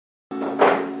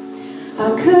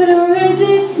I couldn't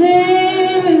resist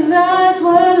him, his eyes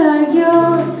were like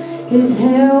yours. His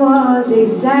hair was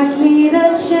exactly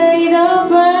the shade of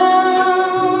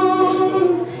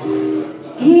brown.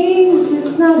 He's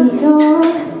just not as tall,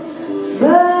 but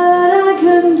I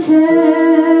couldn't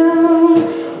tell.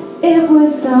 It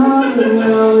was dark and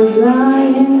I was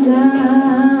lying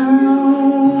down.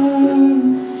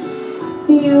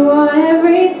 You are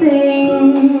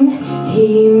everything,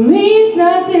 he means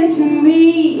nothing to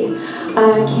me.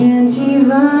 I can't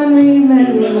even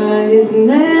remember his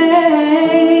name.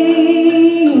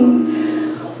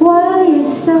 Why are you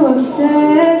so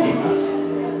upset?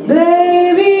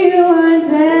 Baby, you weren't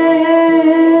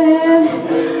there.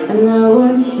 And I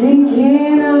was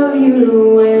thinking of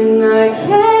you when I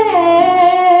came.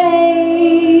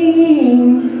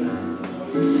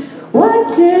 What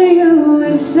do you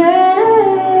expect?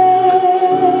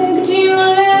 You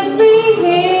left me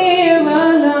here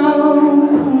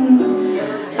alone.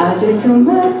 I did so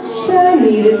much I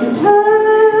needed to touch.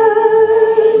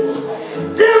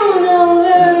 Don't know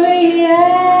where he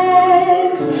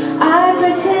reacts. I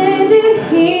pretended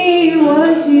he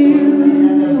was you.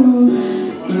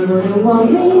 You wouldn't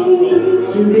want me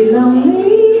to be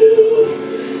lonely.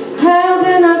 How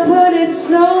can I put it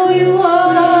so you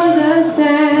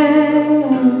understand?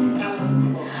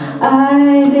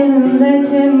 I didn't let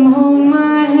him hold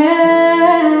my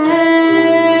hand,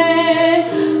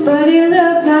 but he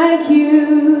looked like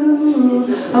you.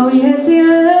 Oh yes, he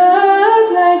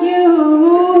looked like you.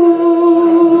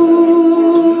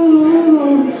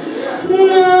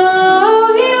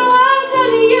 No, he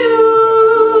wasn't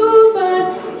you, but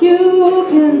you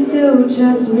can still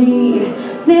trust me.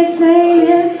 This ain't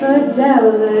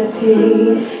infidelity,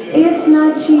 it's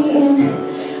not cheating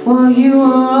while you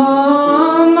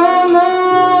are on my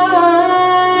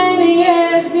mind.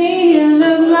 Yes, he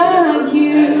looked like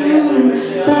you,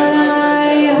 but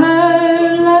I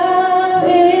heard love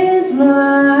is blind.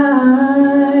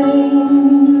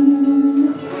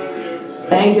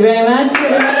 Thank you very much,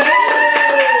 everybody.